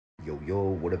Yo,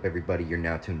 what up everybody? You're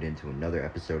now tuned into another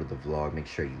episode of the vlog. Make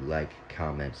sure you like,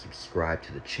 comment, subscribe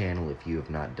to the channel if you have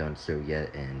not done so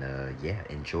yet. And yeah,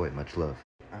 enjoy it. Much love.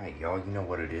 Alright, y'all, you know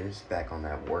what it is. Back on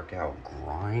that workout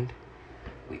grind.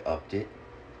 We upped it.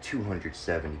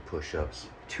 270 push-ups,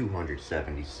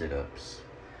 270 sit-ups.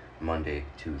 Monday,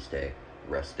 Tuesday,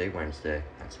 rest day Wednesday.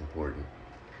 That's important.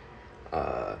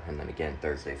 And then again,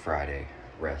 Thursday, Friday,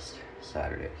 rest,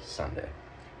 Saturday, Sunday.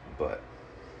 But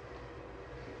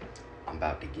I'm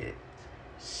about to get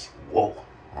swole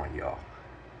on y'all.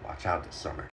 Watch out this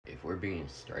summer. If we're being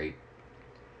straight,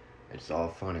 it's all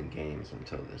fun and games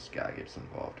until this guy gets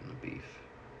involved in the beef.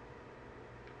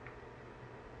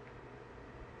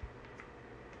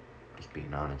 Just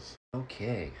being honest.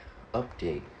 Okay,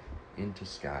 update into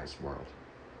Sky's world.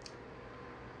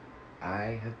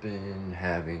 I have been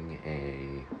having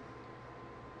a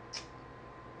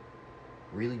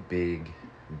really big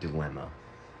dilemma,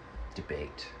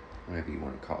 debate, whatever you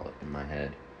want to call it, in my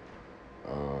head,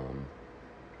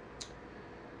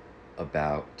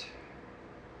 about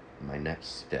my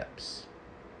next steps.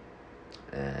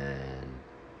 And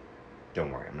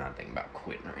don't worry, I'm not thinking about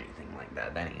quitting or anything like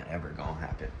that. That ain't ever gonna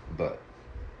happen. But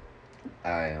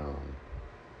I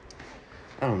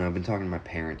don't know, I've been talking to my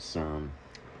parents some,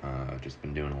 just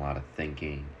been doing a lot of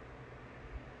thinking,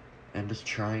 and just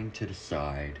trying to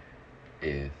decide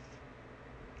if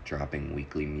dropping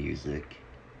weekly music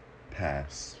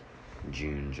past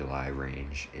June, July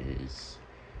range is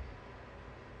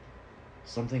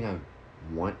something I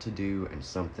want to do and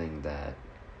something that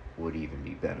would even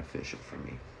be beneficial for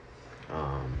me.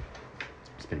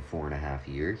 It's been 4.5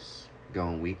 years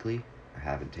going weekly. I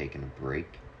haven't taken a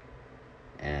break,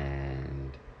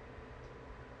 and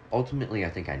ultimately I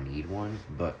think I need one,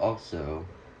 but also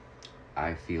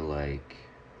I feel like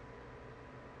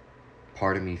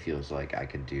part of me feels like I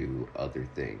could do other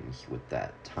things with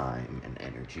that time and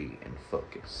energy and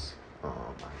focus.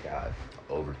 I got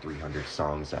over 300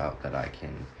 songs out that I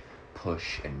can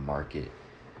push and market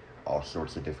all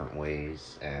sorts of different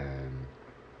ways, and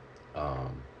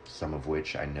some of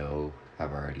which I know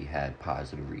have already had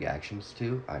positive reactions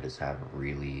to. I just haven't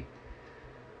really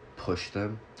pushed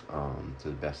them to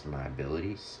the best of my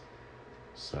abilities.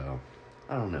 So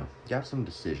I don't know. Got some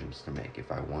decisions to make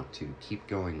if I want to keep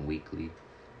going weekly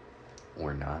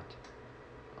or not.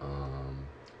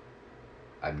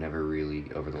 I've never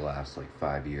really, over the last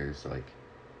 5 years,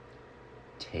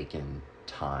 taken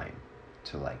time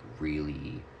to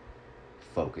really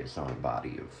focus on a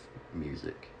body of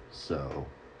music. So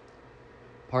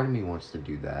part of me wants to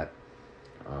do that.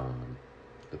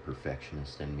 The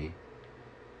perfectionist in me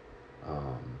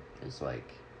is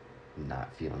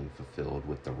not feeling fulfilled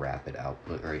with the rapid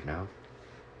output right now,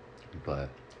 but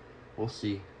we'll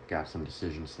see. Got some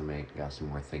decisions to make, got some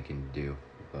more thinking to do,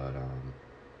 but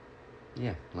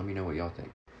yeah, let me know what y'all think.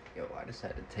 Yo, I just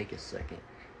had to take a second.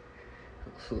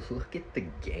 Look at the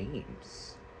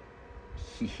games.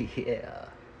 Yeah,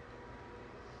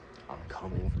 I'm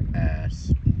coming for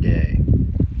ass day.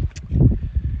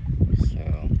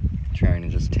 So trying to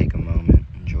just take a moment,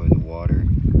 enjoy the water,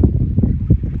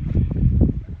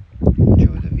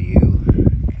 enjoy the view,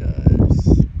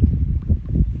 because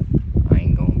I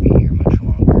ain't gonna be here much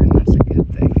longer, and that's a good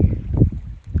thing.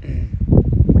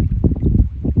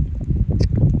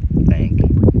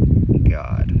 Thank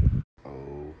God.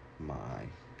 Oh my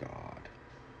God.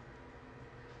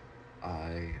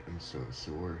 I am so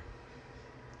sore.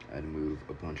 I had to move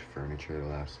a bunch of furniture the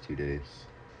last 2 days.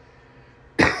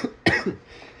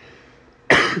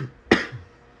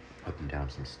 Up and down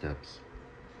some steps.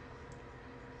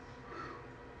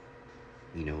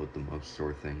 You know what the most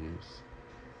sore thing is?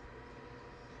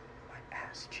 My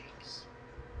ass cheeks.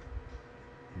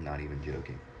 I'm not even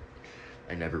joking.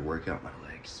 I never work out my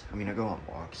legs. I mean, I go on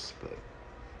walks, but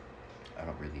I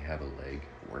don't really have a leg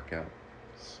workout,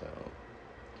 so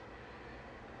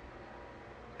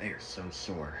they are so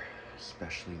sore,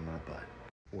 especially my butt.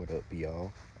 What up,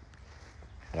 y'all?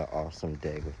 Had an awesome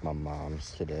day with my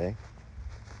moms today.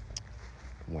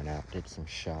 Went out, did some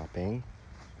shopping.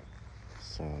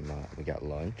 We got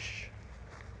lunch,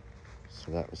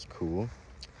 so that was cool.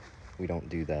 We don't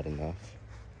do that enough.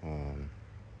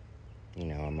 You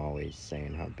know, I'm always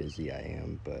saying how busy I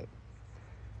am, but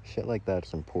shit like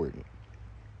that's important.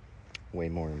 Way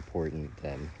more important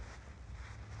than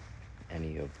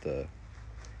any of the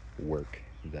work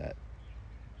that,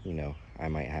 you know, I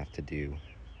might have to do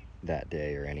that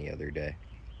day or any other day.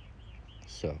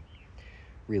 So,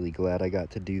 really glad I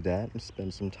got to do that and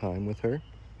spend some time with her.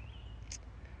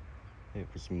 It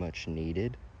was much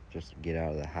needed, just to get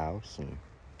out of the house and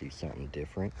do something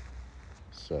different.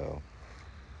 So,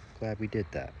 glad we did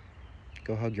that.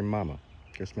 go hug your mama.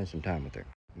 Go spend some time with her.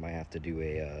 Might have to do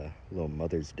a little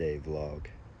Mother's Day vlog.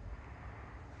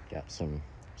 Got some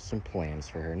plans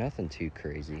for her. Nothing too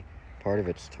crazy. Part of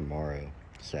it's tomorrow,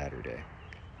 Saturday.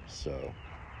 So,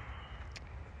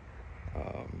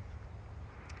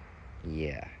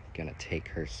 yeah, gonna take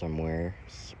her somewhere.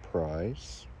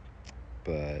 Surprise.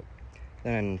 But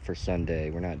then for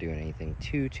Sunday, we're not doing anything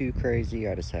too crazy.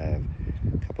 I just have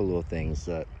a couple little things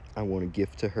that I want to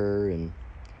gift to her, and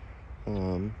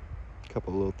a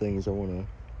couple little things I want to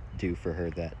do for her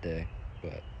that day.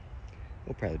 But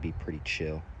we'll probably be pretty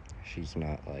chill. She's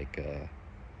not like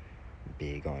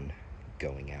big on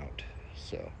going out.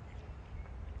 So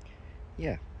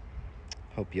yeah,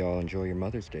 hope y'all enjoy your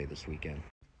Mother's Day this weekend.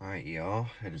 All right, y'all,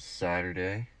 it is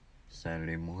Saturday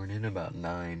morning, about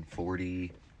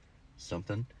 9:40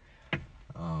 something,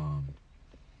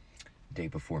 day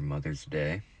before Mother's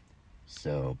Day.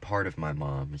 So part of my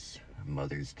mom's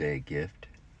Mother's Day gift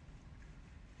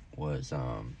was,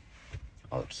 I'll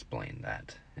explain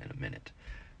that in a minute,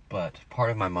 but part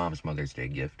of my mom's Mother's Day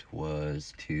gift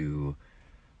was to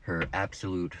her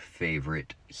absolute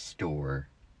favorite store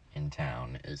in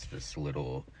town. Is this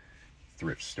little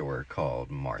thrift store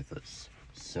called Martha's.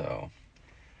 So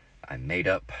I made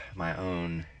up my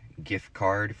own gift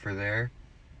card for there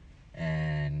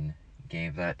and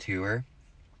gave that to her,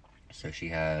 so she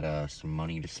had some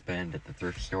money to spend at the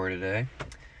thrift store today.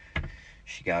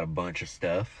 She got a bunch of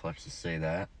stuff, let's just say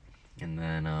that. And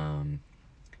then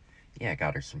yeah, I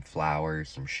got her some flowers,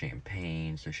 some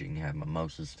champagne, so she can have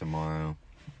mimosas tomorrow.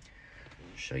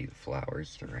 Show you the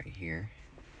flowers, they're right here.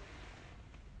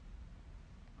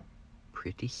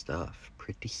 Pretty stuff,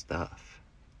 pretty stuff.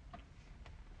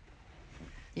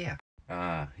 Yeah.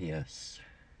 Yes.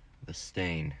 The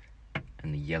stain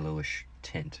and the yellowish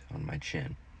tint on my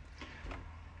chin.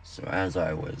 So as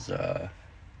I was,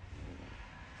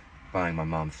 buying my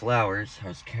mom flowers, I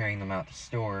was carrying them out the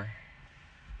store,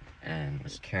 and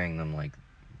was carrying them like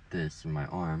this in my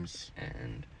arms,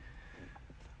 and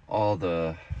all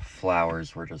the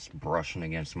flowers were just brushing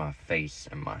against my face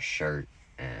and my shirt,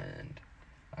 and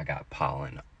I got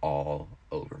pollen all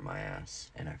over my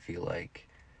ass, and I feel like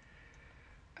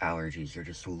allergies are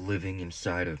just living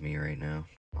inside of me right now.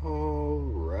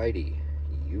 Alrighty,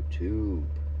 YouTube,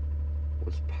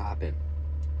 what's poppin'?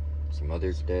 It's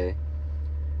Mother's Day.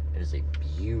 It is a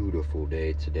beautiful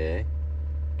day today.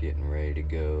 Getting ready to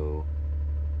go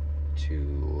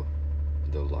to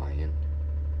the Lion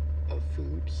of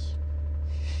Foods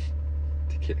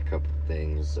to get a couple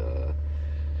things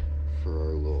for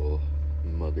our little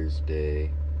Mother's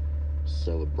Day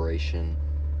celebration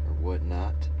or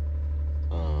whatnot.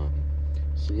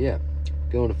 So yeah,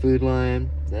 going to Food Lion,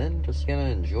 then just gonna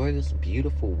enjoy this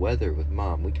beautiful weather with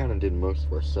Mom. We kind of did most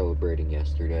of our celebrating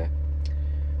yesterday.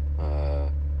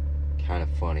 Kind of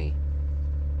funny,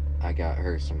 I got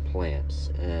her some plants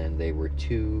and they were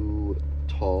too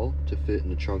tall to fit in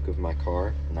the trunk of my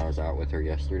car when I was out with her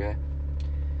yesterday,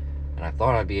 and I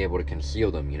thought I'd be able to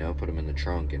conceal them, you know, put them in the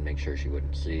trunk and make sure she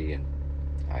wouldn't see, and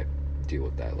I'd deal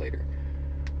with that later.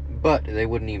 But they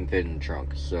wouldn't even fit in the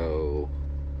trunk, so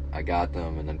I got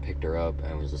them and then picked her up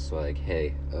and was just like,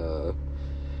 hey, I'm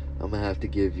gonna have to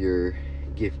give your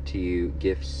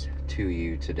gifts to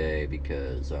you today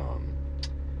because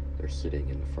they're sitting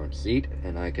in the front seat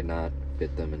and I could not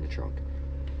fit them in the trunk.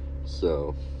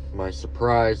 So my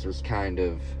surprise was kind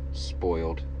of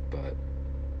spoiled, but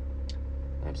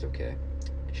that's okay.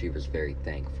 She was very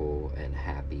thankful and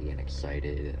happy and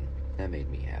excited, and that made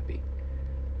me happy.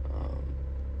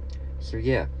 So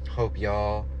yeah, hope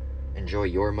y'all enjoy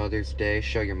your Mother's Day.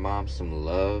 Show your mom some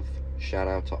love. Shout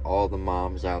out to all the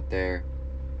moms out there.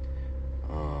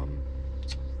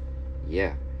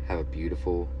 Yeah, have a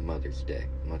beautiful Mother's Day.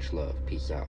 Much love. Peace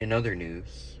out. In other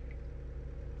news,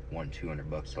 won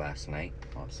 $200 last night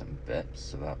on some bets,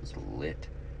 so that was lit.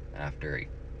 After a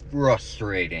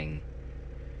frustrating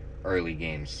early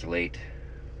game slate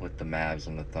with the Mavs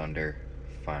and the Thunder,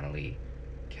 finally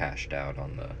cashed out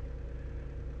on the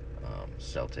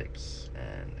Celtics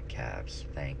and the Cavs.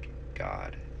 Thank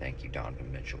God. Thank you,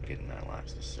 Donovan Mitchell, getting that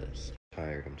last assist.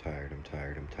 I'm tired.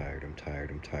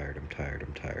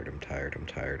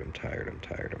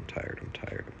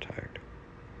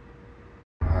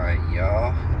 Alright,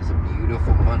 y'all. It is a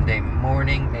beautiful Monday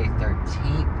morning, May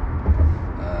 13th.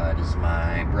 It is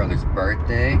my brother's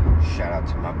birthday. Shout out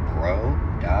to my bro,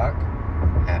 Doc.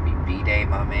 Happy B-Day,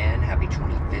 my man. Happy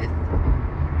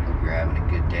 25th. Hope you're having a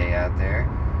good day out there.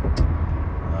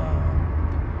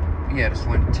 Yeah, just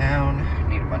went to town.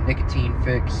 Needed my nicotine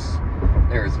fix.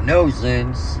 There's no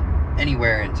Zins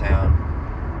anywhere in town.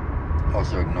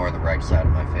 Also, ignore the right side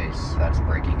of my face. That's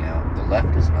breaking out. The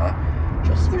left is not.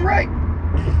 just the right.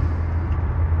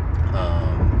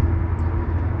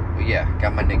 But yeah,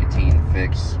 got my nicotine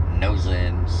fix, no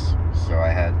Zins, so I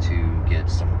had to get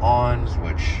some ons,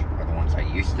 which are the ones I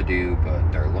used to do,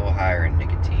 but they're a little higher in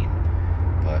nicotine.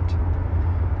 But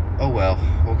oh well,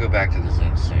 we'll go back to the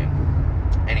Zins soon.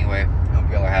 Anyway, hope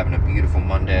y'all are having a beautiful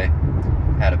Monday.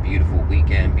 Had a beautiful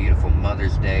weekend, beautiful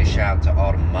Mother's Day. Shout out to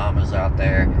all the mamas out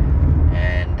there.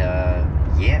 And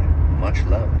yeah, much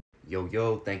love.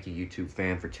 Yo, thank you YouTube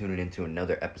fam for tuning into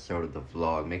another episode of the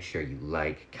vlog. Make sure you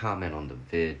like, comment on the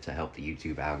vid to help the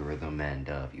YouTube algorithm. And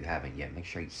if you haven't yet, make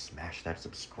sure you smash that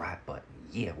subscribe button.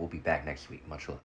 Yeah, we'll be back next week. Much love.